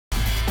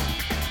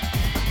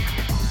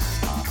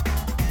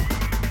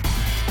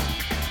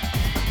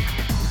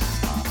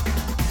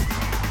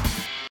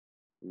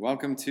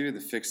Welcome to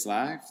the Fix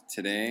Live.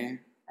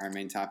 Today, our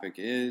main topic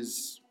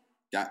is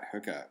Got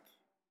Hookup.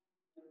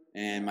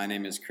 And my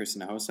name is Chris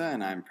Nahosa,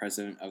 and I'm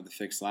president of the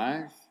Fix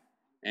Live.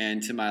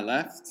 And to my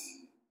left,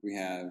 we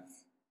have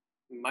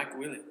Mike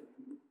Willie.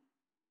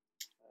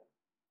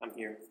 I'm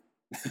here.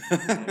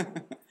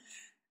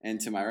 And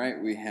to my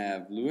right, we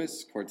have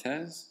Luis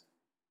Cortez.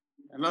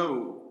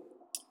 Hello.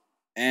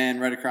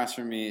 And right across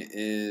from me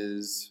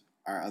is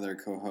our other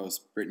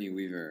co-host, Brittany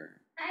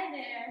Weaver. Hi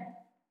there.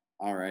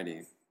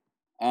 Alrighty.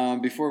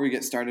 Before we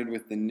get started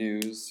with the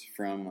news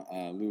from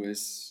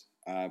Luis,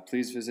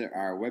 please visit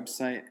our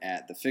website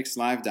at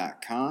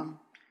thefixlive.com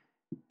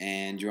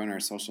and join our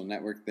social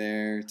network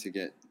there to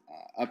get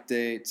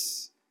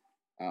updates,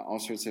 all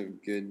sorts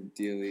of good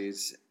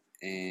dealies,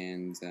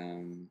 and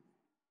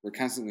we're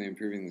constantly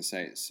improving the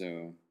site,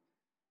 so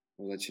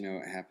we'll let you know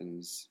what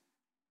happens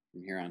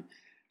from here on.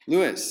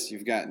 Luis,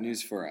 you've got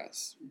news for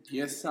us.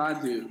 Yes,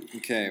 I do.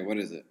 Okay, what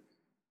is it?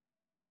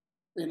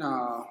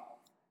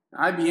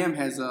 IBM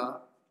has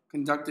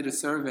conducted a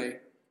survey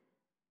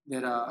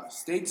that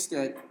states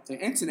that the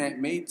internet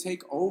may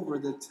take over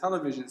the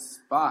television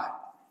spot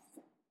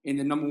in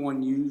the number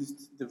one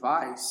used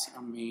device.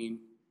 I mean,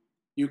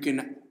 you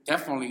can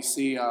definitely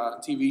see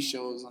TV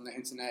shows on the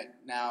internet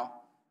now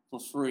for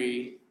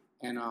free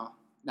and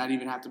not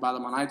even have to buy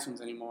them on iTunes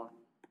anymore.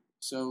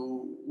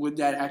 So would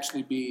that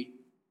actually be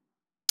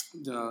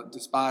the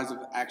despise of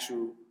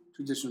actual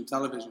traditional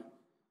television?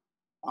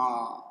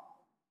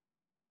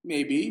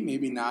 Maybe,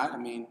 maybe not. I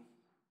mean,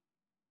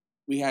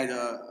 we had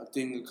a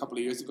thing a couple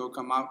of years ago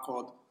come out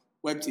called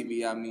Web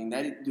TV. I mean,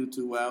 that didn't do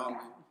too well.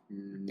 I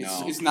mean,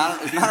 No. it's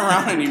not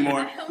around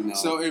anymore. No.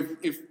 So if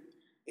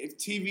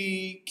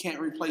TV can't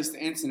replace the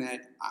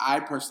internet,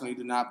 I personally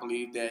do not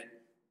believe that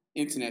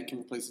internet can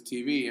replace the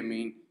TV. I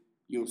mean,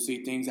 you'll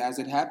see things as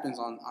it happens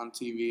on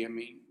TV. I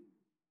mean,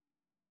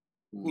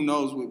 who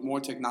knows, with more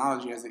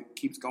technology as it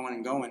keeps going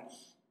and going,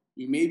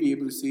 you may be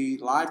able to see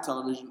live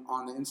television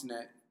on the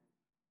internet,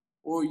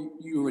 or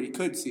you already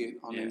could see it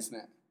on the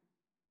internet.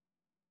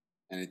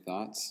 Any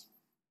thoughts?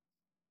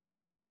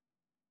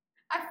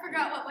 I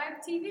forgot what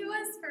Web TV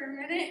was for a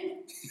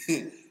minute.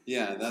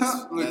 Yeah,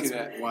 that's Look at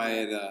that. why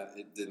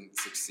it didn't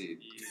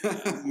succeed.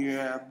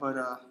 Yeah, but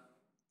I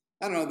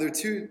don't know. They're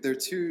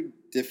two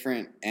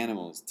different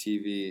animals,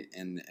 TV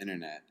and the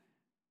internet.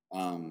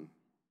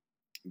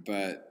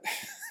 But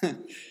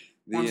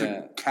one's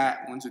a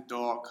cat, one's a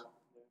dog.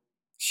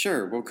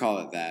 Sure, we'll call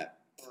it that.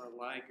 Or a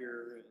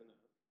liger and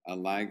A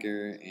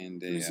liger and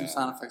Give me some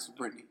sound effects for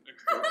Brittany.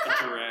 a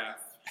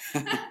giraffe.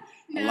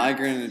 a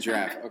liger and a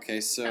giraffe. Okay,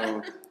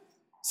 so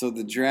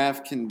the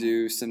giraffe can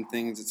do some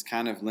things. It's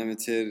kind of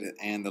limited,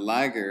 and the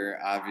liger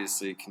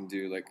obviously can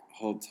do like a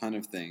whole ton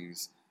of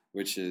things,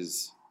 which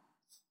is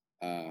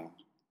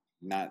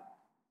not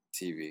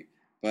TV.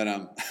 But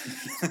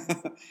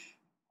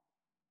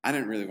I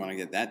didn't really want to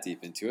get that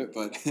deep into it,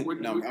 but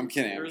no, I'm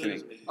kidding.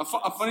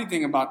 A funny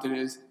thing about it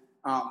is,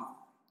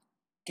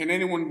 can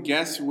anyone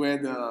guess where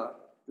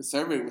the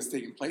survey was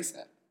taking place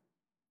at?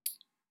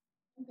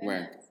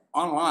 Where?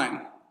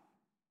 Online.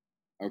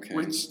 Okay.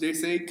 Which they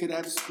say could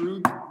have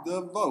screwed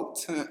the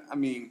vote. I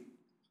mean,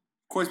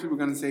 of course people are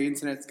going to say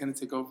internet's going to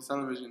take over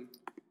television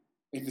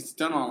if it's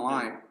done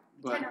online.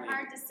 But Kind of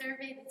hard to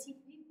survey the TV.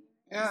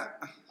 yeah.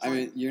 I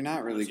mean, you're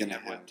not really going to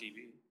have... Web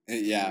TV.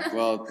 Yeah,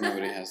 well,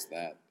 nobody has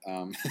that.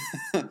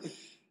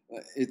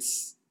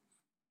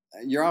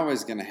 You're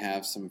always going to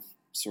have some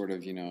sort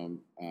of,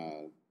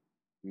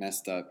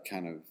 messed up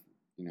kind of,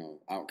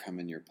 outcome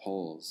in your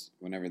polls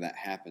whenever that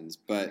happens.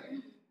 But,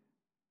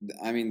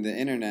 I mean, the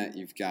internet,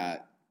 you've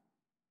got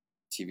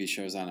TV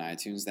shows on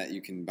iTunes that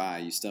you can buy.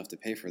 You still have to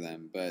pay for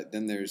them. But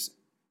then there's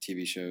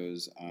TV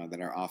shows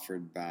that are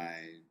offered by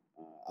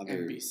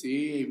other...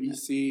 NBC,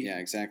 ABC. Yeah,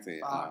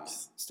 exactly.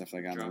 Fox. Stuff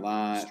like On the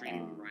Lot.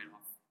 Streaming right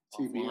off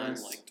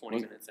TBS. like 20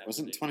 minutes after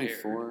Wasn't they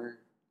 24?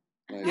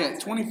 Like, Yeah,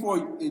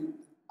 24.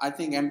 I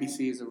think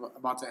NBC is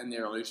about to end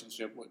their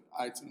relationship with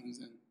iTunes,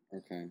 and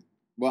Okay.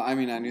 Well, I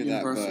mean, I knew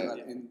that, Universal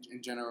but in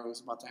general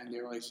is about to end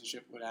their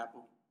relationship with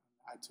Apple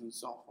iTunes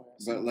software.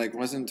 but like,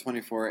 wasn't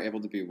 24 able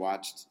to be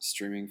watched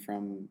streaming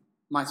from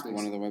MySpace.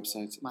 one of the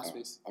websites?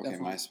 MySpace, Oh, okay,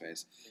 definitely.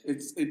 MySpace.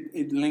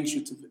 It links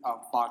you to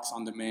Fox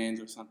on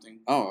Demand or something.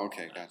 Oh,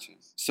 okay, gotcha.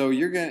 So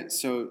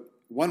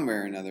one way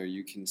or another,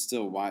 you can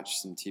still watch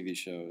some TV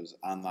shows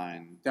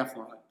online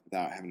Definitely.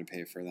 without having to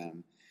pay for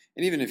them.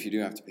 And even if you do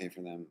have to pay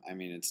for them, I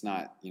mean, it's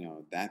not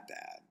that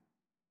bad.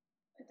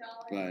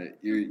 $1. But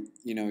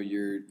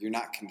you're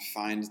not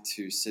confined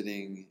to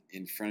sitting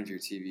in front of your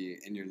TV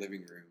in your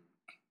living room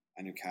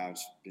on your couch,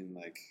 being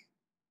like,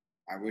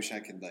 I wish I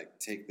could like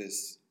take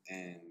this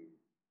and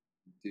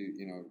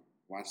do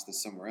watch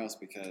this somewhere else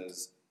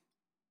because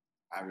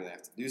I really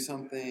have to do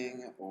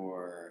something,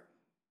 or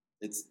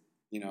it's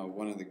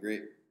one of the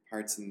great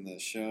parts in the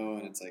show,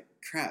 and it's like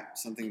crap,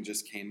 something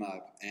just came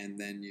up, and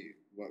then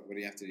what do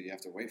you have to do? You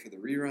have to wait for the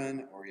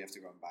rerun, or you have to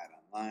go and buy it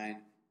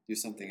online, do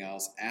something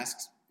else, ask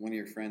one of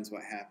your friends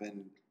what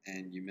happened,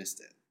 and you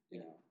missed it.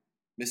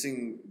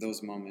 Missing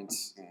those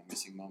moments,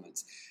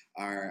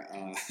 are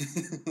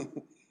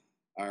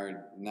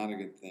are not a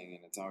good thing, and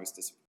it's always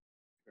disappointing.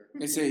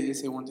 They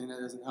say one thing that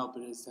doesn't help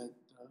it is that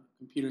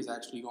computers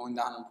actually going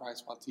down in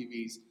price while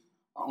TVs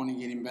are only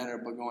getting better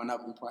but going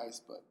up in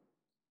price. But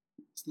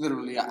it's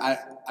literally, I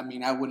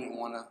mean, I wouldn't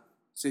want to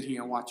sit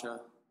here and watch a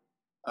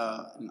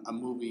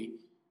movie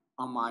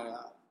on my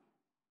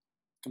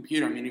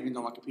computer. I mean, even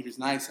though my computer's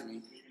nice, I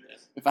mean,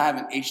 if I have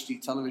an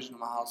HD television in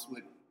my house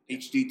with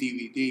HD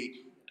DVD,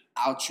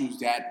 I'll choose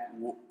that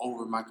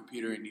over my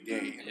computer any day.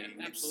 I mean,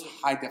 it's absolutely.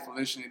 high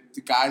definition.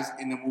 The guys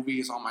in the movie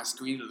is on my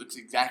screen. It looks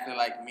exactly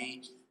like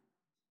me.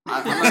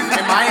 I'm like,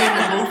 am I in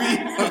the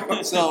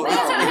movie? So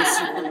It's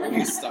a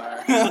movie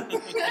star.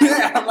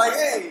 yeah, I'm like,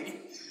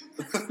 hey,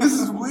 this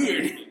is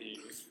weird.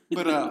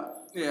 But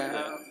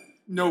yeah,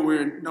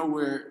 nowhere They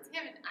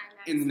have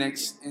an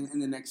IMAX. in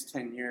the next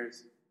 10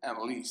 years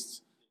at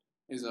least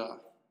is that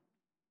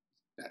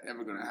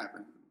ever gonna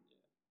happen.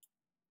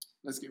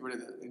 Let's get rid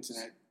of the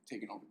internet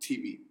taking over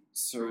TV.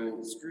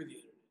 So, Screw the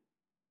internet.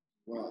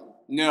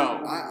 well,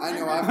 No.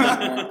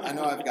 I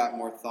know I've got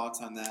more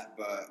thoughts on that,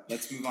 but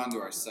let's move on to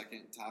our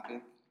second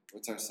topic.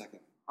 What's our second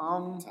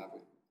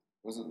topic?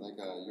 Wasn't like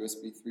a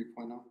USB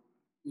 3.0?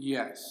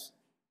 Yes.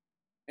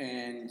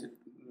 And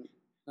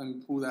let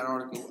me pull that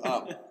article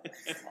up.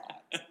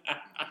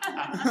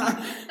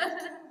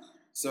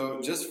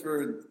 So, just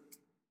for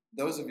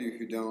those of you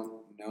who don't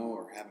know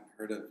or haven't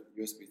heard of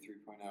USB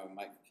 3.0,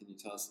 Mike, can you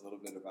tell us a little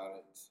bit about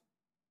it?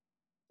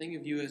 Think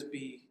of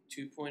USB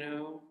 2.0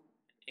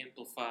 and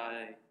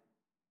amplify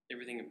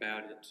everything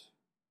about it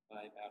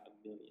by about a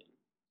million.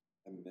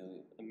 A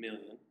million. A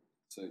million.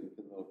 So you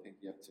put a little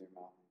pinky up to your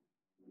mouth.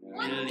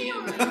 1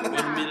 million. million.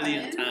 1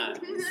 million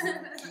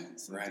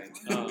times. Right.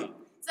 So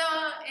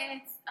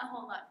it's a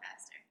whole lot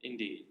faster.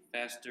 Indeed.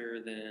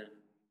 Faster than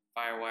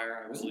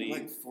Firewire, I Wasn't it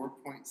believe. like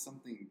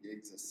 4-point-something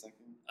gigs a second?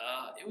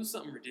 It was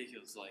something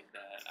ridiculous like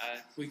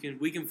that.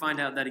 We can find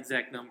out that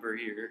exact number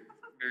here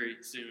very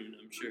soon,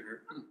 I'm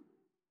sure.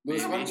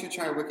 Louis, why don't you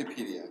try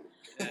Wikipedia?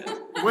 It's such a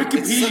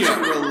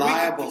Wikipedia.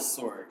 reliable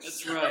source.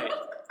 That's right.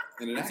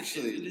 And it It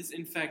actually is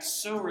in fact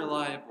so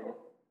reliable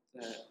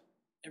that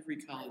every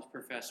college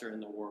professor in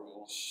the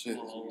world should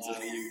will use allow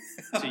it.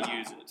 you to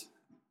use it.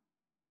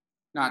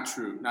 Not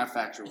true. Not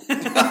factual.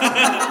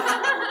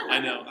 I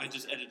know. I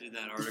just edited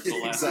that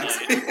article last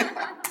Exactly.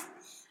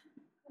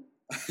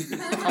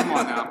 Come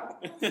on now.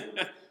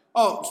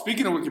 Oh,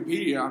 speaking of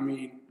Wikipedia, I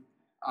mean,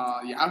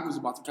 Yahoo's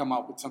about to come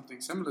out with something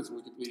similar to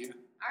Wikipedia.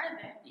 Are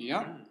they? Yeah,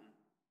 night.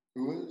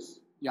 Who is?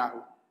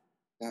 Yahoo.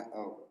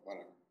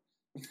 Whatever.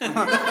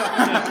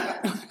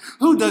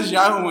 Who does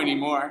Yahoo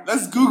anymore?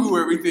 Let's Google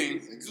everything.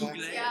 Exactly.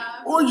 Google it.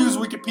 Yeah. Or use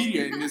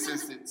Wikipedia in this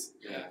instance.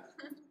 Yeah.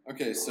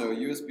 Okay, so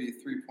USB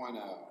 3.0.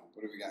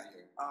 What do we got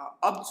here?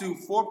 Up to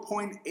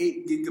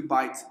 4.8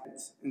 gigabytes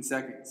in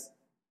seconds.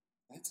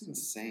 That's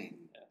insane.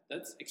 Yeah,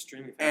 that's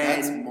extremely fast.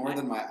 And- That's more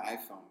than my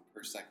iPhone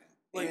per second.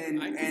 Like,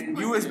 and I could- and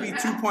USB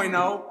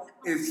 2.0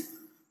 is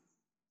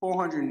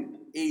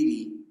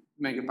 480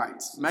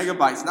 megabytes.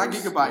 Megabytes, not Or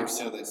gigabytes.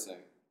 so they say.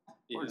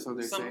 Yeah, Or so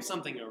they say.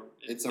 Something.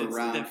 It's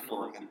around definitely-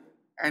 400.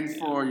 And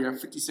for your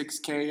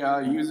 56K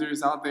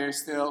users out there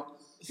still,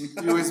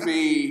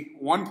 USB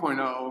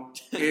 1.0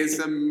 is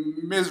a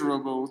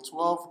miserable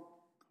 12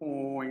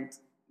 point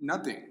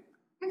nothing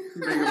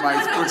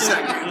megabytes per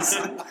second.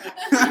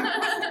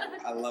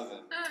 I love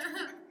it.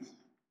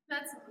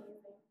 That's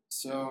amazing.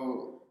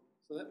 So,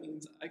 So that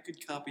means I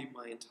could copy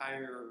my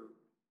entire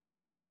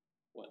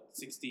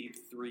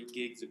 63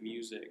 gigs of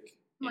music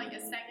Like a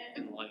in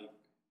second. like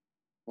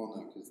well,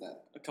 no, because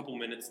that, a couple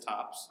minutes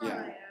tops. Oh,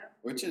 Yeah.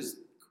 which is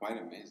quite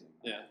amazing.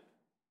 Yeah.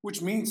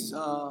 Which means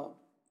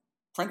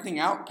printing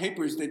out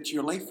papers that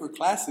you're late for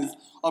classes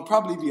will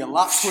probably be a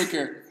lot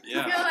quicker. You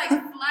feel Yeah. like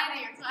fly to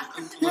your class.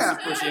 Unless,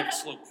 of course, you have a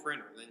slow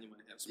printer, then you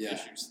might have some Yeah.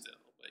 issues still.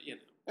 But you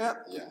know.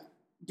 Yep, Yeah.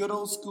 good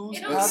old schools.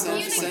 It'll But have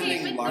send- those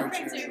communicate things. with the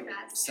printer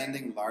faster.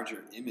 sending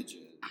larger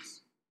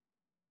images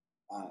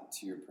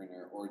to your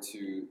printer or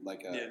to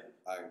like a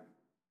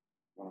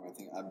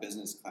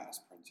business class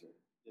printer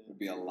Yeah. would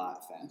be a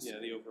lot faster. Yeah,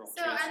 the overall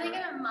So are transfer. they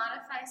going to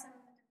modify some of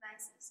the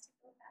devices to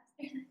go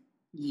faster?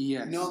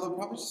 Yes. No, they'll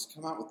probably just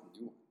come out with a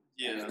new one.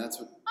 Yeah. I mean, that's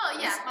what. Oh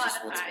yeah, That's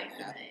just what's modify.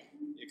 gonna happen.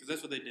 Yeah, because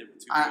that's what they did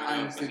with 2.0. I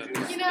understand but you.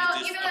 that's- You they know,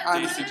 just you know, I updated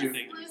understand you.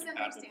 everything to be Lose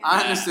compatible. understanding.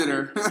 I understood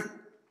her.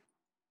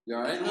 You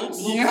all right?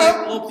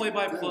 Yep. Little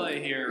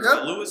play-by-play here.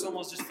 Yep. Lewis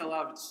almost just fell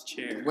out of his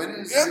chair. When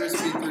is Yep.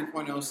 USB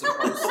 3.0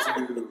 supposed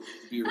to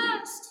be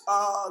released?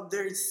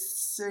 They're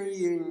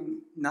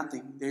saying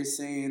nothing. They're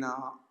saying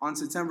on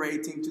September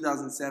 18,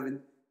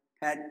 2007,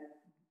 Pat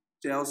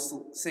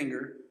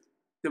Gelsinger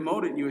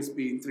demoted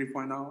USB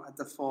 3.0 at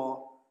the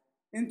fall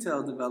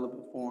Intel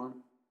Developer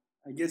Forum.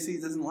 I guess he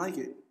doesn't like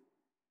it.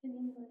 In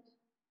English.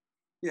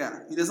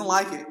 Yeah, he doesn't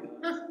like it.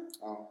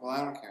 Oh, well,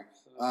 I don't care.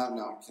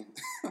 No, I'm kidding.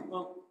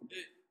 Well,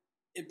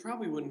 it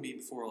probably wouldn't be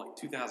before like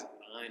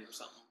 2009 or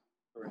something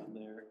around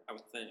there, I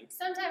would think.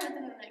 Sometime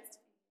within the next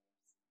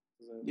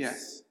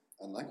Yes.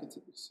 I'd like it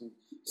to be soon.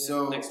 Yeah,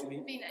 So, next week.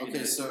 would be nice.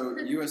 okay, so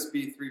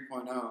USB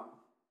 3.0,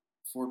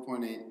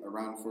 4.8,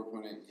 around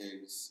 4.8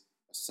 gigs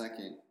a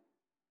second.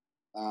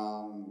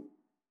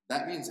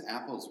 That means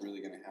Apple's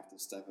really going to have to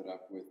step it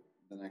up with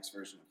the next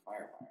version of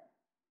FireWire.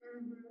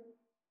 Mm-hmm.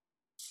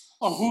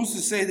 Oh, who's to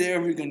say they're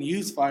ever going to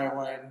use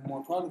FireWire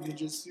anymore? Probably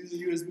just use a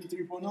USB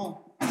 3.0.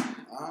 I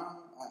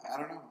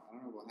don't know.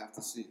 We'll have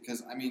to see.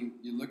 Because I mean,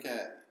 you look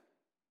at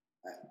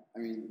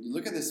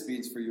the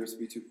speeds for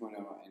USB 2.0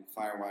 and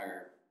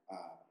FireWire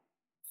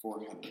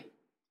 400.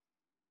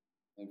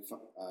 And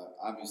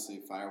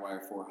obviously,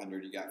 FireWire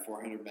 400, you got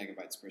 400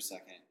 megabytes per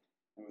second.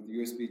 And with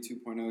USB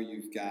 2.0,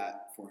 you've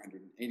got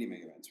 480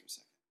 megabytes per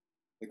second.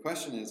 The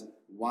question is,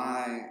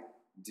 why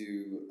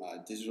do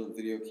digital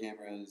video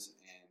cameras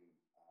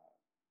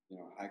and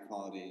high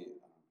quality,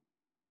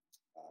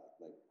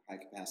 like high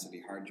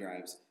capacity hard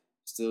drives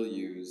still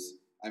use?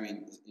 I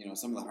mean,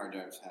 some of the hard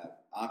drives have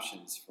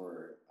options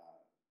for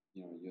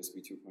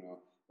USB 2.0,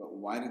 but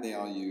why do they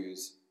all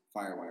use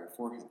FireWire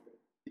 400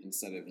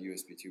 instead of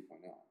USB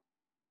 2.0?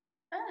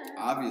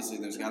 Obviously,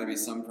 there's got to be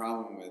some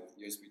problem with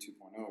USB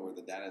 2.0 where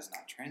the data is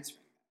not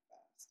transferring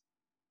that fast.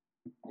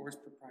 Or it's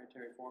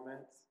proprietary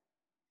formats.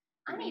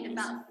 I need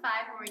about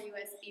 5 more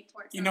USB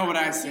ports. You know what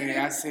I say?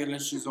 I say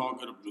let's just all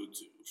go to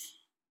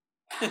Bluetooth.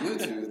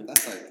 Bluetooth,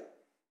 that's like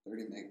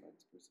 30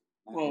 megabytes per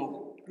second.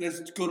 Well,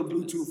 let's go to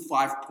Bluetooth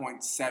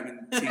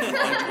 5.1700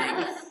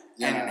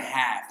 and a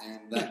half.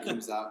 And that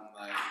comes out in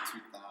like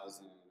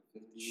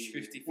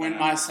 2050. When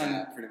my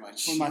son, pretty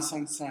much. when my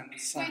son's son.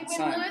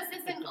 When Lewis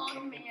is an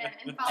old man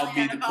and I'll probably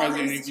be out the of all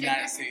president his of the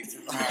United children. States.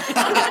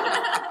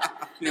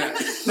 Yeah,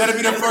 that'll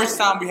be the first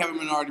time we have a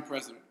minority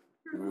president.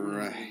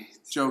 Right.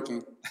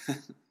 Joking.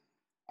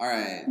 All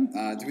right.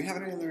 Do we have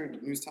any other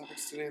news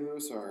topics today,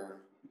 Lewis,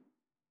 or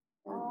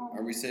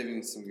are we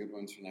saving some good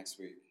ones for next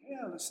week?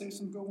 Yeah, let's save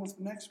some good ones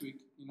for next week.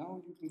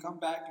 You can come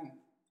back and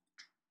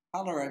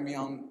holler at me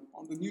on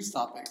the news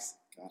topics.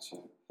 Gotcha.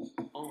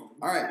 Oh.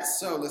 All right,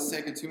 so let's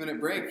take a 2-minute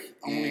break.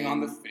 Only and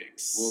on the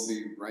fix. We'll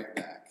be right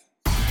back.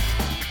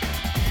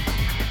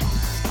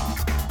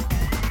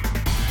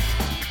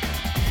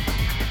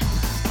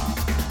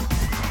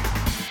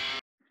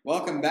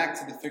 Welcome back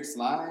to The Fix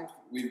Live.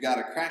 We've got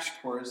a crash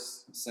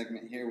course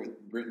segment here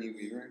with Brittany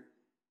Weaver.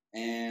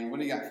 And what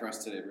do you got for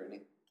us today,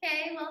 Brittany?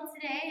 Okay, well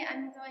today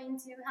I'm going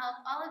to help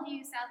all of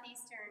you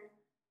Southeastern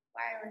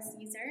wireless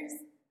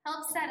users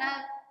help set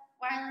up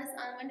wireless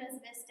on Windows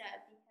Vista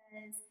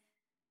because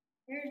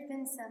there's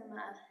been some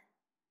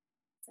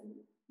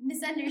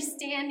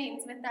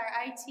misunderstandings with our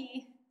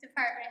IT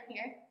department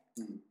here.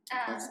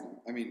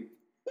 I mean,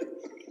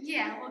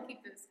 Yeah, we'll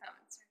keep those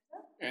comments.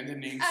 And the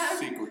name's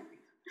secret.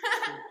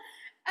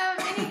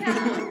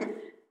 Anyhow,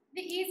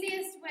 the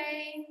easiest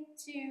way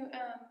to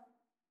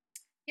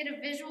get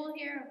a visual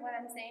here of what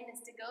I'm saying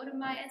is to go to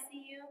my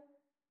SEU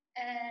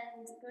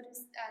and go to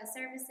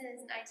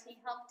Services and IT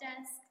Help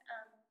Desk.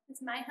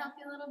 This might help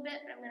you a little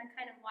bit, but I'm going to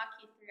kind of walk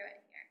you through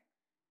it here.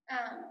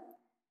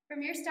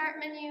 From your Start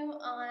menu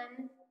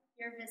on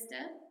your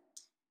Vista,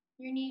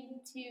 you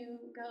need to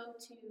go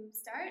to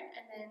Start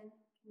and then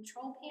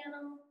Control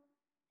Panel,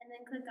 and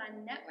then click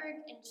on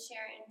Network and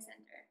Sharing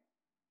Center.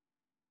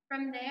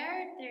 From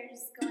there,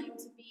 there's going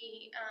to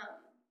be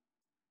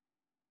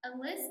a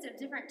list of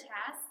different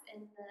tasks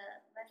in the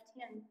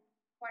left-hand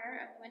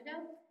corner of the window.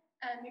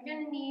 You're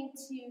going to need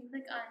to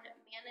click on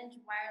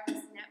Manage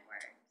Wireless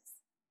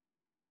Networks.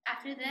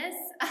 After this,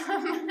 I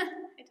don't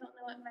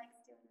know what Mike's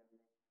doing over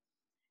there.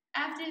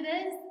 After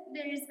this,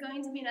 there's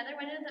going to be another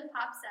window that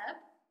pops up,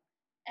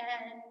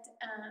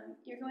 and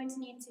you're going to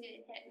need to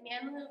hit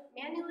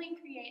manually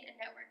create a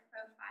network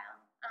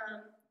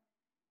profile.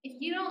 If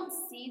you don't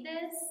see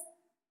this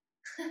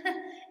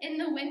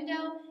in the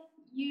window,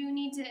 you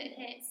need to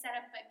hit set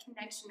up a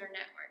connection or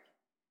network.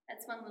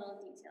 That's one little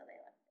detail they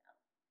left out.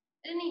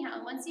 But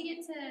anyhow, once you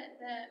get to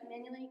the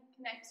manually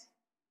connect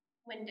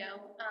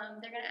window,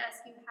 they're going to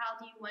ask you how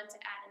do you want to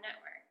add a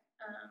network.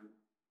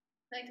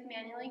 Click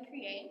manually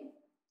create,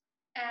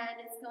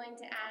 and it's going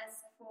to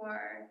ask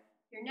for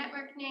your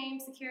network name,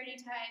 security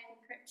type,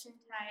 encryption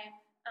type.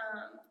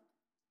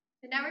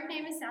 The network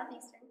name is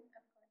Southeastern,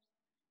 of course.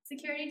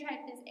 Security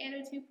type is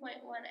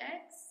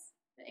 802.1x.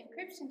 The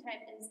encryption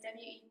type is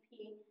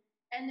WEP.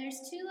 And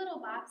there's 2 little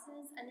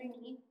boxes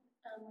underneath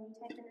when you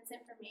type in this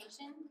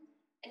information.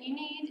 And you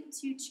need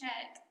to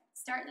check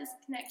start this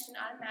connection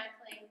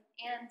automatically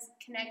and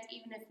connect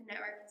even if the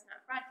network is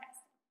not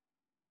broadcasting.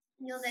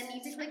 You'll then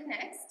need to click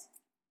next.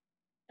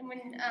 And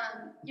when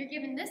you're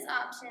given this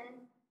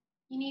option,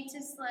 you need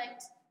to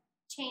select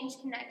change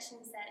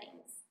connection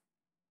settings.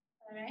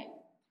 All right?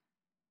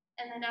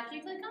 And then after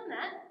you click on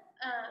that,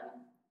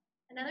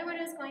 another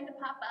window is going to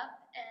pop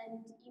up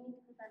and you need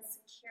to click on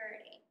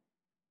security.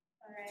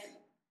 All right?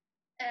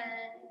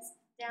 And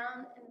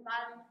down in the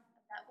bottom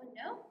of that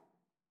window,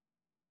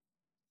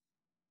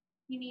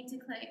 you need to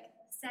click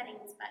the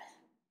settings button.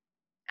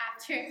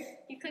 After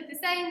you click the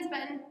settings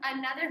button,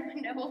 another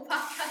window will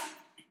pop up.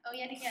 Oh,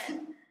 yet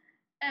again.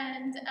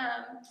 And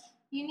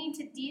you need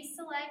to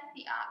deselect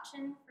the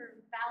option for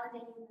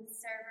validating the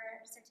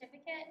server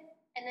certificate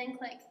and then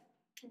click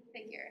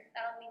configure.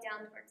 That'll be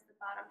down towards the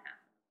bottom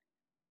half.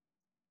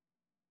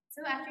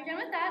 So after you're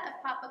done with that, a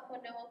pop-up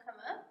window will come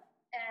up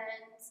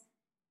and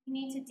you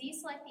you need to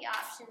deselect the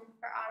option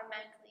for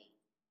automatically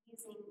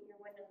using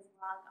your Windows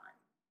logon,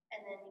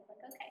 and then you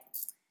click OK.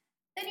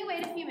 Then you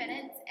wait a few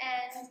minutes,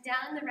 and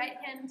down in the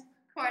right-hand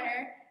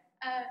corner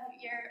of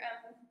your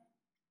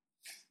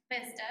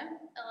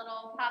Vista, a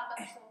little pop-up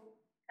will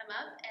come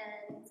up,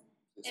 and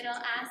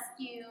it'll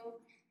ask you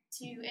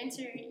to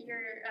enter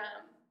your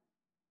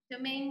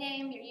domain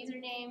name, your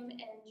username,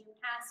 and your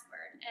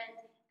password.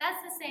 And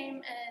that's the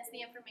same as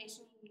the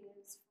information you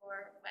use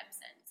for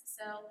WebSense.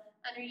 So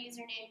under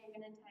username, you're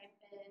going to type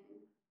in,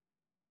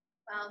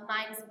 well,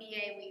 mine's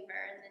BA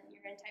Weaver, and then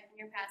you're going to type in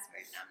your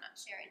password, and I'm not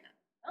sharing that.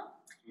 Oh.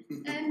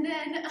 And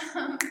then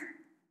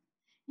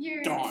your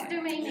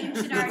domain name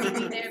should already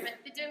be there, but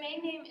the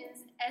domain name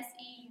is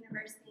SE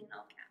University in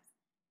all caps.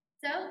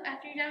 So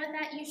after you're done with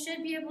that, you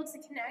should be able to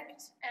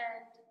connect,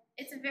 and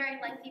it's a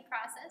very lengthy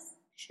process.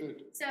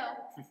 Should. So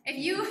if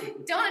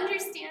you don't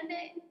understand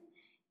it,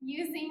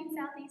 using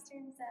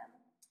Southeastern's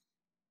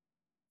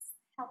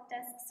help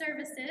desk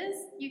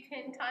services, you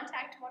can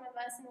contact one of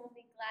us, and we'll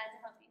be glad to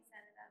help you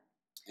set it up.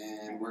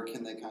 And where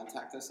can they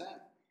contact us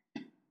at?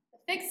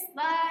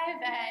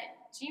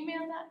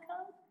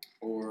 Thefixlive@gmail.com.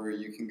 Or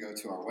you can go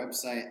to our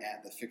website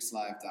at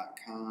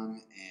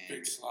thefixlive.com and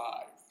Fix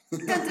Live.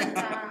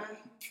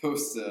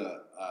 post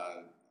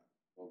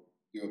we'll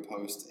do a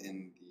post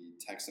in the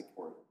tech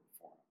support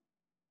forum.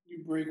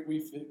 You break,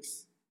 we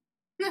fix.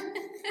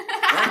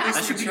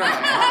 I should try.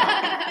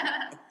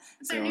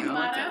 That's So our I new like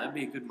motto. that. That'd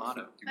be a good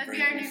motto. That'd Break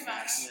be our and new fix.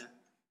 motto. Yeah.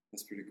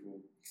 That's pretty cool.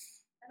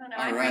 I don't know.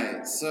 All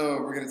right,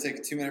 so we're going to take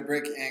a 2-minute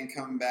break and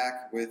come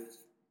back with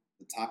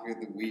the topic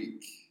of the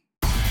week.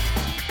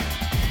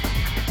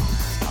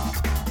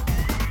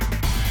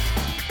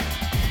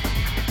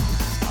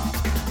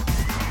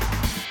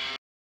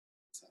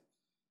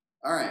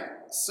 All right,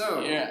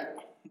 so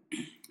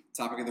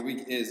topic of the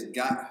week is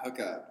Got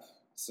Hookup.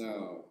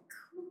 So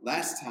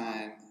last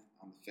time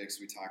on the Fix,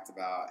 we talked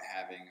about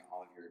having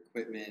all of your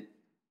equipment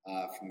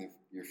from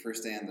your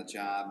first day on the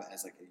job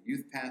as like a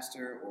youth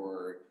pastor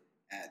or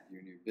at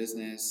your new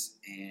business,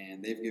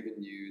 and they've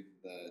given you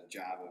the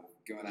job of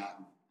going out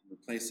and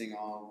replacing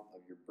all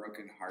of your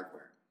broken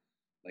hardware,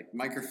 like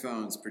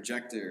microphones,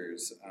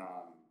 projectors,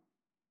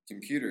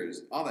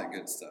 computers, all that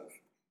good stuff.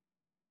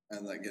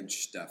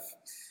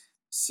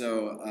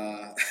 So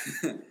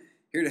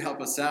here to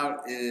help us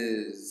out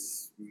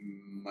is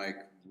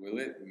Mike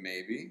Willett,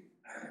 maybe.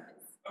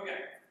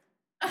 Okay.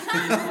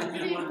 I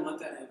didn't want to let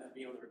that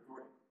be on the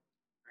recording.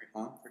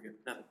 Huh? Forget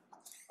nothing.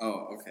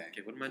 Oh, okay.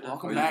 Okay, what am I doing?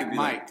 Welcome Or you back, could be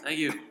Mike. Thank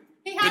you.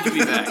 He Good to be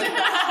back.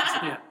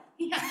 Yeah.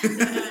 He has to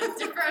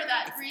defer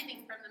that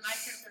breathing from the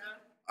microphone.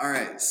 All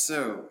right,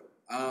 so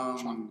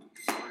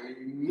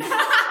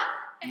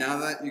now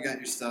that you got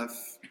your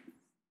stuff,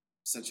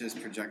 such as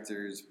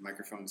projectors,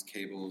 microphones,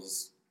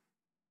 cables,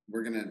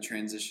 we're going to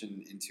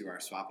transition into our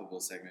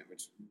swappable segment,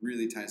 which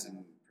really ties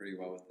in pretty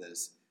well with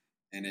this,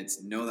 and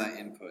it's know that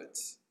input.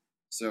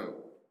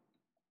 So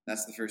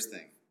that's the first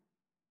thing.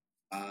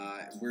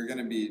 We're going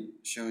to be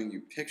showing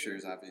you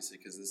pictures, obviously,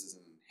 because this is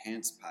an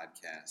enhanced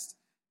podcast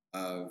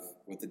of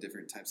what the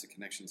different types of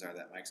connections are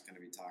that Mike's going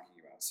to be talking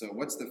about. So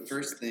what's the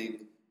first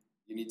thing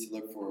you need to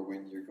look for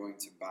when you're going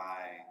to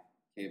buy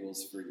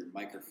cables for your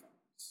microphones?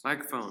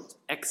 Microphones,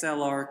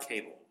 XLR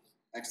cable.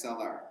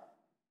 XLR.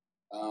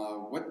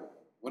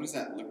 What does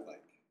that look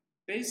like?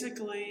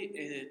 Basically,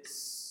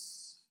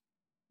 it's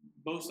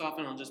most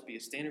often it'll just be a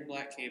standard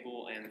black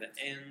cable, and the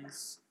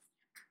ends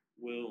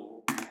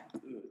will.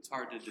 It's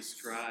hard to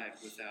describe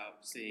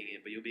without seeing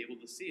it, but you'll be able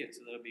to see it,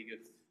 so that'll be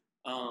good.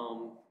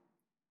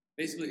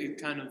 Basically, it's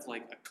kind of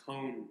like a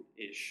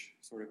cone-ish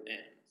sort of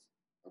ends.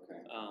 Okay.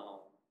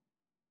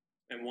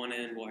 And one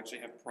end will actually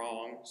have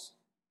prongs.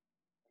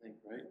 I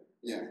think, right?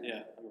 Yeah.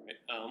 Yeah, I'm right.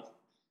 I'm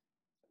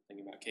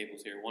thinking about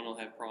cables here. One will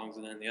have prongs,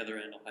 and then the other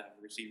end will have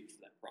receivers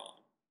for that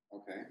prong.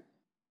 Okay.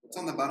 What's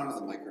on the bottom of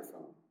the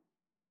microphone?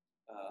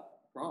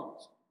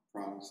 Prongs.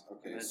 Prongs.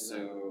 Okay. Imagine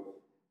So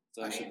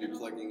So I should be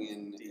plugging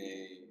in the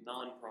a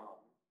non-prong.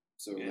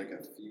 so yeah. like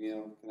a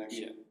female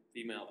connection. Yeah,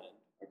 female end.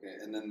 Okay,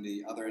 and then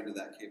the other end of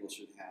that cable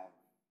should have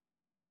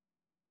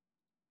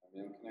a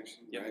male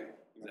connection, Yep, right?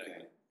 exactly.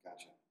 Okay,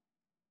 gotcha.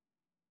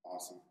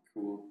 Awesome,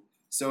 cool.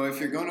 So if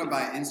you're going to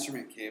buy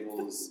instrument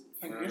cables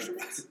for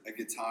a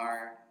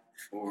guitar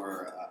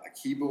or a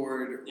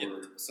keyboard Yep.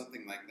 or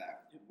something like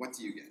that, Yep. what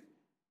do you get?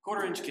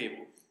 1/4-inch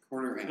cable.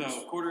 1/4 inch. So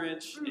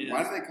 1/4-inch is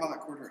Why do they call it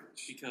 1/4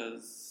 inch?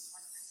 because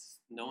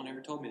no one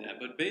ever told me that.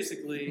 But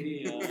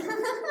basically,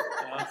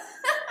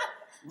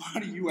 Why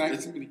do you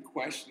ask so many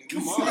questions?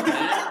 come on,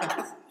 man.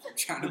 I'm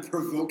trying to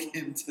provoke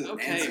him to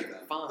Okay, answer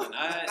them. fine.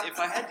 If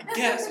I had to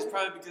guess, it's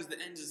probably because the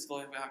end is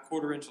like about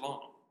 1/4 inch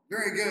long.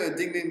 Very good.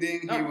 Ding, ding,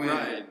 ding. All You win.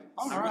 right.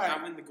 All I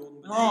right. win the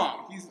golden.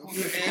 Wrong. He's supposed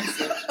to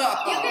answer. You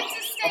get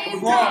to stay in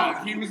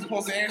Wrong. He was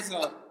supposed to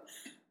answer.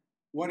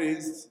 What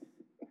is?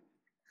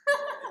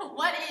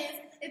 What is?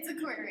 It's a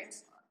 1/4 inch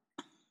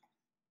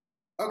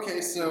long.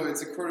 Okay, so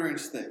it's a 1/4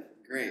 inch thick.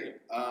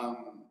 Great.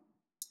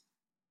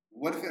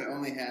 What if it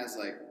only has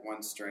like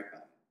one stripe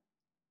on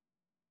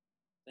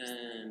it?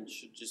 And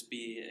should just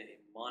be a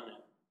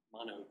mono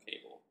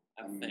cable.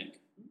 I think.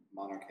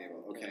 Mono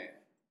cable. Okay.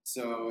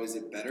 So is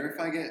it better if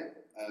I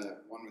get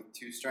one with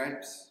 2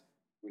 stripes,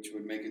 which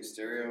would make it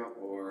stereo,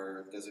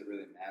 or does it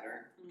really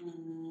matter?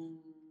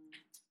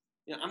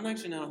 Yeah, I'm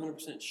actually not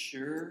 100%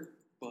 sure,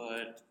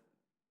 but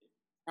it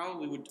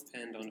probably would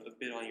depend on a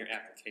bit on your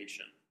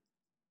application.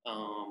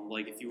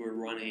 Like if you were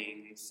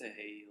running,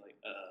 say, like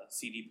a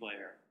CD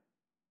player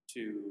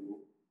to,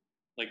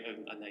 like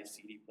a nice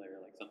CD player,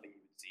 like something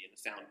you would see in a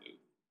sound booth.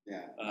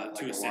 Yeah. To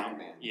like a a sound.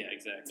 Walkman. Yeah,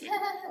 exactly.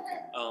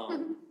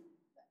 Okay.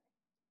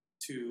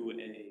 To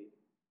a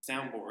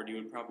soundboard, you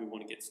would probably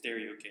want to get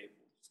stereo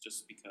cables,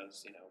 just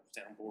because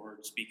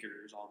soundboard,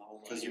 speakers, all the whole.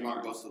 Because you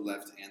want both the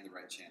left and the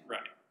right channel.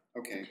 Right.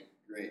 Okay,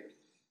 great.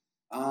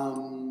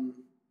 All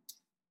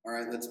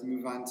right, let's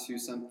move on to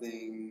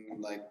something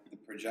like the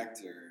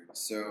projector.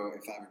 So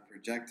if I have a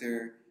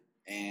projector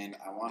and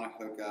I want to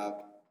hook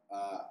up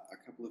a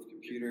couple of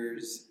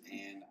computers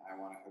and I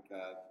want to hook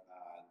up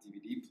a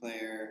DVD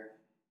player,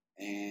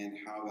 and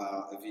how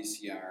about a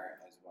VCR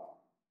as well?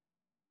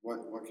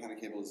 What kind of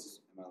cables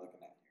am I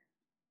looking at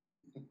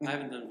here? I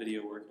haven't done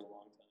video work in a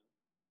long time.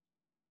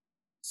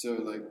 So,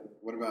 like,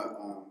 what about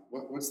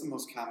what's the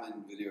most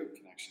common video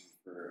connection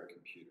for a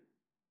computer?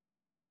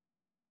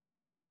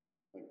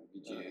 Like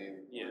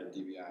VGA or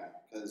DVI?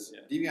 Because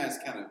DVI is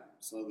kind of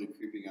slowly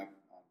creeping up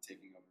on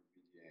taking over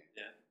VGA.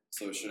 Yeah.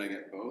 So should I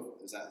get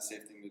both? Is that a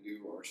safe thing to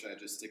do, or should I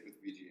just stick with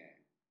VGA?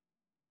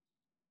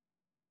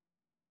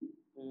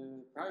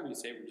 Probably be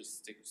safer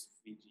just stick with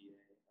VGA.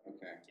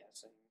 Okay. I'm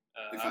guessing.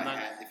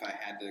 If I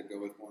had to go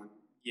with one.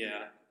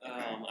 Yeah. Okay.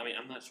 I mean,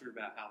 I'm not sure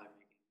about how they're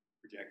making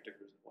projectors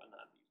and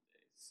whatnot these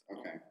days.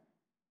 Okay.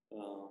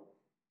 Um,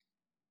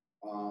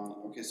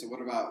 Okay. So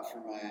what about for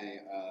my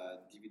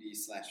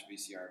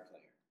DVD/VCR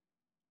player?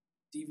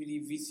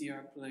 DVD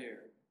VCR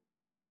player.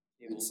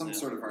 It's some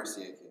sort of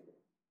RCA cable.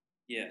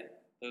 Yeah,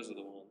 those are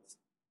the ones.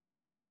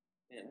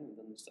 Man, I haven't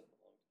done this stuff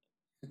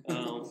in a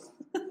long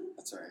time.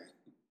 That's all right.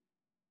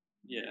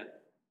 Yeah,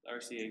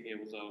 RCA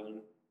cables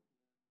on.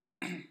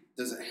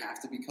 Does it have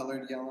to be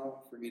colored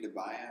yellow for me to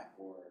buy it,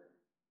 or?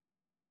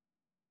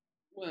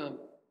 Well,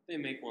 they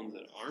make ones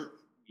that aren't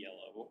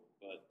yellow,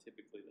 but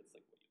typically that's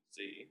like what you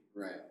see.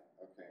 Right.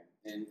 Okay.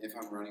 And if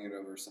I'm running it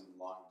over some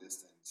long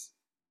distance,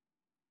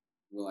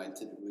 will I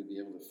typically be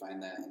able to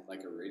find that in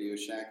like a Radio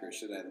Shack, or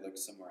should I look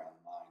somewhere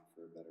online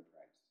for a better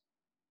price?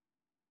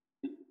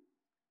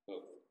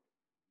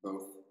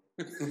 Both.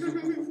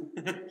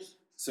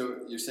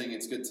 So you're saying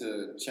it's good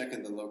to check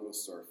in the local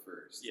store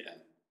first? Yeah.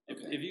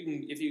 Okay. If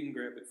you can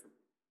grab it for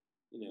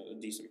a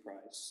decent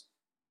price,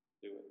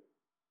 do it.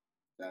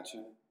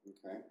 Gotcha.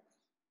 Okay.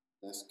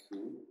 That's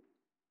cool.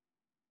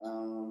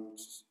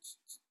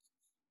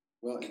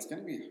 Well, it's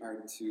going to be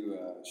hard to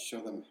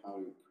show them how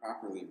to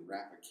properly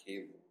wrap a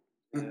cable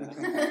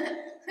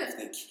if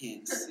they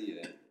can't see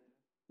it.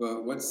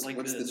 But what's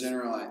the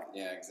general?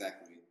 Yeah,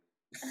 exactly.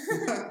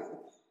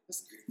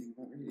 That's the great thing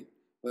about radio.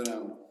 But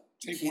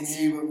you can't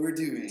see what we're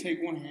doing.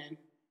 Take one hand,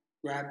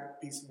 grab a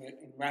piece of it,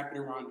 and wrap it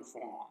around your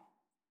forearm.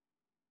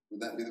 Would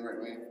that be the right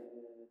way?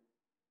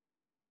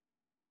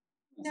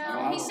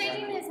 No, he's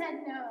shaking his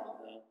head no.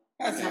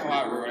 That's how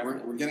I wrap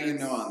it. We're getting a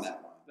no on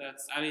that one.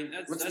 That's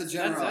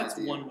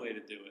one way to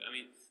do it. I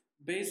mean,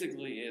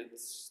 basically,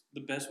 it's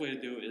the best way to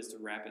do it is to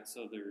wrap it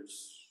so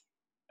there's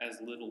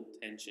as little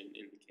tension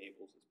in the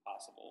cables as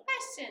possible.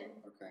 Question.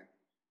 Okay.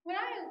 When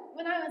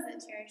I was at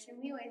church and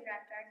we always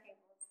wrapped our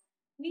cables,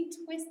 we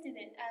twisted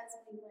it as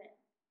we went,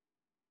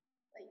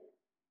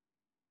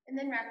 and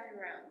then wrapped it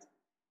around.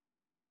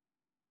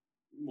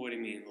 What do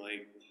you mean,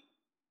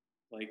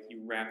 like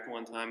you wrapped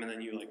one time and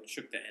then you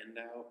shook the end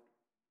out?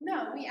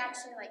 No, we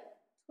actually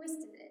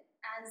twisted it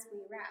as we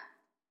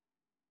wrapped.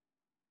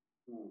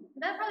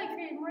 But that probably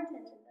created more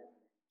tension,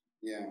 doesn't it?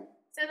 Yeah.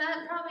 So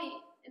that probably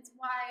is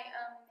why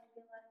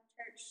maybe a lot of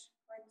church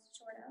cords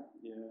short out.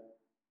 Yeah,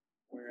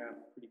 wear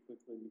out pretty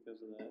quickly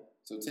because of that.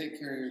 So take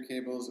care of your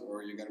cables,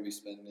 or you're going to be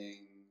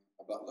spending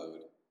a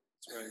buttload.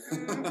 That's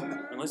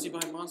right. Unless you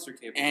buy monster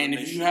cables. And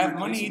if you have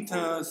money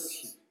to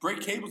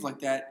break cables like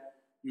that,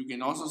 you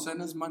can also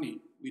send us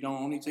money. We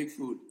don't only take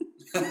food.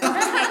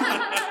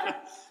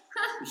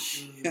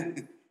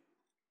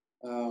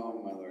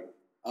 Oh my lord.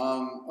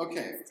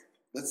 Okay,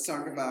 let's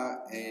talk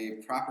about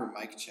a proper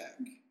mic check.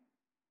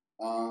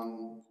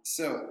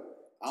 So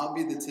I'll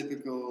be the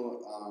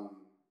typical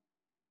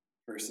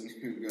person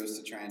who goes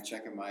to try and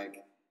check a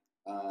mic.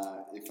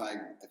 If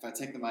I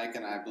take the mic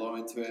and I blow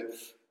into it,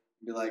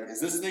 be like, "Is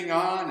this thing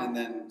on?" and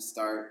then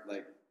start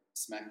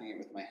smacking it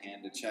with my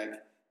hand to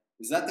check.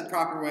 Is that the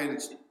proper way to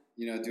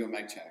do a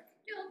mic check?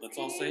 Let's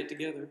all say it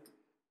together.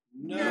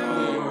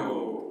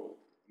 No.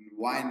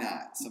 Why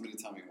not? Somebody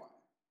tell me why.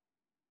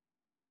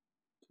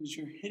 Because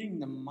you're hitting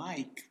the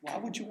mic. Why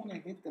would you want to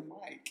hit the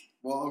mic?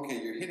 Well, okay,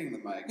 you're hitting the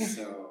mic,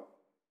 so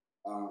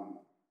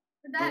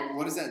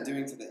what is that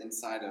doing to the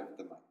inside of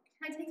the mic?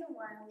 Can I take a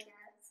wild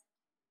guess?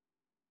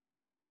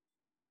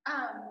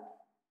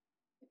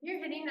 If you're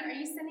hitting, are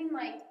you sending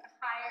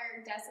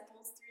higher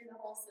decibels through the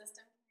whole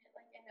system? Can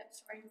it end up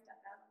shorting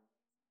stuff out?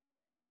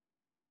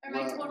 Or am I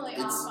totally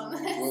off on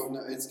this? Well, no,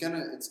 it's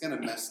gonna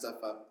mess stuff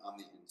up on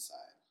the inside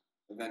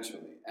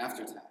eventually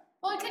after time.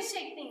 Well, it could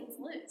shake things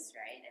loose,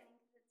 right? I mean,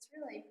 it's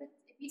really if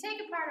you take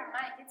apart a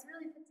mic, it's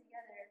really put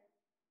together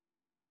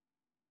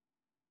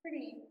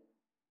pretty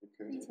It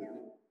could.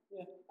 detailed.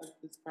 Yeah,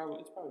 it's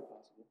probably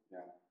possible. Yeah.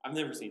 I've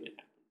never seen it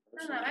happen. I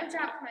don't know. I've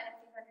dropped mine a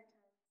few hundred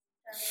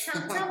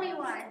times. So tell me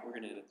why. We're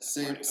gonna edit that.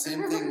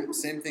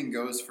 Same thing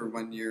goes for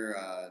when you're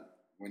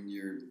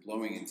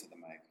blowing into the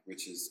mic,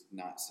 which is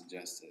not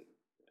suggested.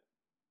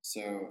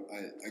 So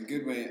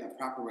a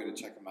proper way to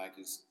check a mic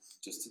is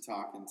just to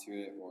talk into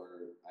it, or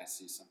I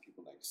see some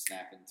people like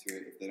snap into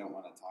it if they don't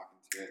want to talk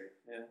into it.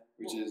 Yeah.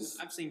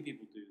 I've seen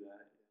people do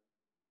that.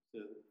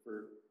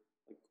 For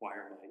like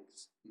choir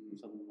mics,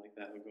 something like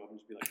that. They'll go up and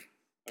just be like,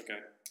 okay,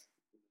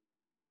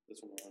 this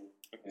one on.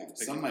 Okay, Yeah, let's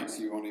pick some it up. mics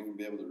you won't even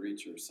be able to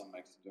reach, or some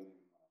mics you don't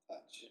even want to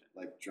touch,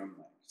 like drum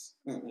mics.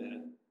 Yeah.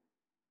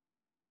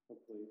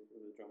 Hopefully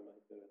with a drum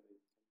mic that I think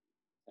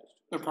attached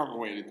to The it. proper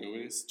way to do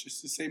it is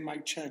just to say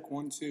mic check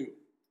 1 2.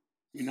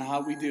 You know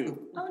how we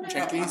do. Oh, no,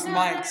 Check no, these no,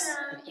 mics. No.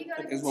 You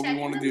gotta Is what we check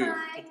wanna the do.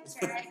 mic.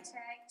 Check.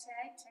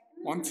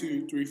 1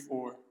 2 3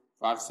 4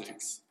 5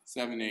 6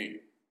 7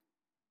 8.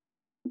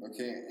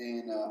 Okay,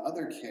 and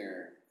other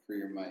care for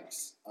your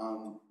mics.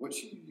 What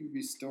should you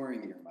be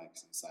storing your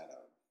mics inside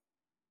of?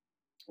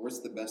 Or what's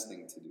the best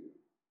thing to do?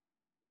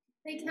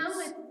 They come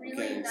with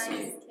really Okay, nice so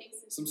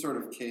cases. some sort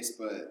of case,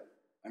 but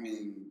I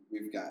mean,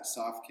 we've got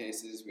soft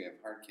cases, we have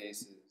hard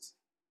cases,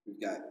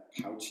 we've got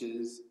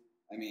pouches.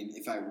 I mean,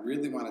 if I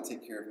really want to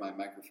take care of my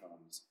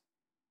microphones,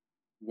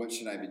 what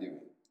should I be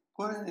doing?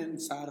 Put it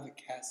inside of a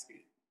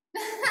casket.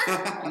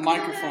 A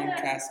microphone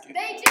casket.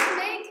 They do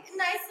make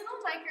nice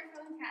little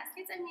microphone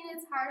caskets. I mean,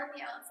 it's hard on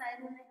the outside,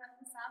 and then they have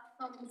the soft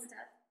foam and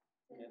stuff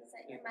to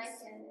set your mic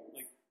in.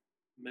 Like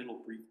metal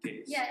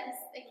briefcase. Yes,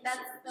 that's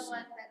the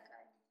one that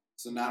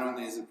So not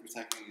only is it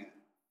protecting it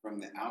from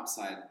the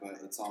outside, but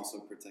it's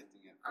also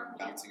protecting it from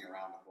Yeah. bouncing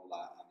around a whole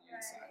lot on the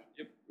Right. inside.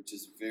 Yep. Which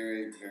is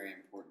very, very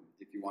important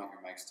if you want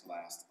your mics to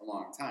last a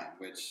long time,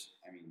 which,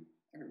 I mean,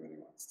 everybody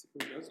wants to. Who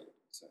doesn't?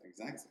 So,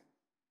 exactly.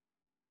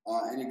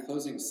 Any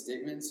closing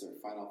statements or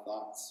final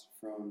thoughts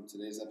from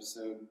today's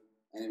episode?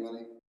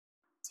 Anybody?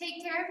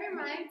 take care of your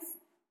mics.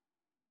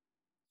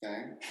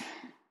 Okay.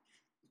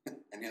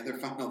 Any other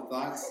final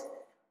thoughts?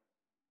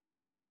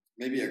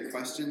 Maybe a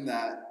question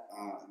that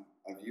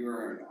a viewer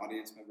or an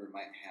audience member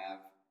might have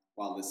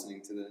while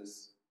listening to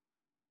this?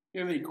 If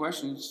you have any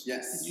questions,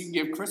 Yes. you can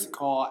give Chris a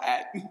call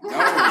at. No,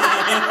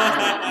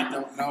 I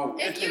don't know.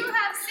 If you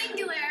have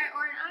Singular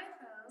or an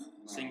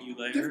iPhone,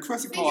 Singular. Give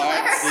Chris a Singular. call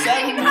at Do you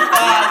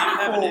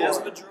have an 754.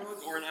 asthma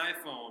drug or an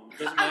iPhone?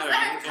 Doesn't I'm matter. You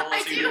can call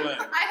sorry, us I either do. way.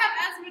 I have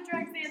asthma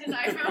drugs and an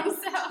iPhone,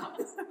 so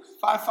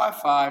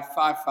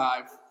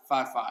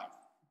 555-5555.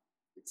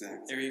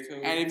 Exactly. Area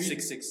code And if you-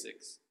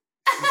 666.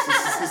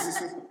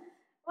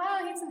 wow,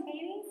 he's in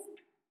Hades.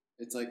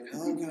 It's like,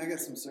 hello, can I get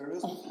some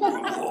service?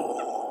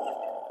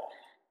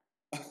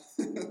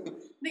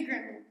 The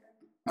Grim.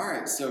 All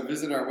right, so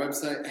visit our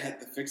website at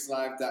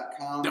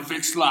thefixlive.com. The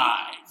Fix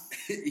Live.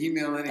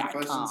 Email any .com.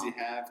 questions you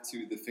have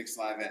to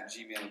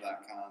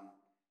thefixlive@gmail.com.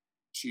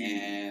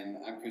 And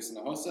I'm Chris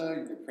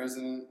Hinojosa, your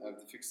president of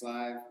The Fix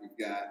Live. We've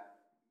got,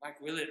 Mike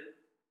Willett.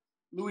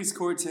 Luis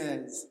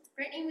Cortez.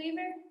 Brittany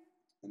Weaver.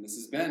 and this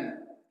has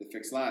been The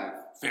Fix Live.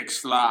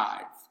 Fix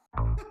Live.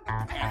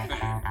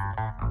 FM.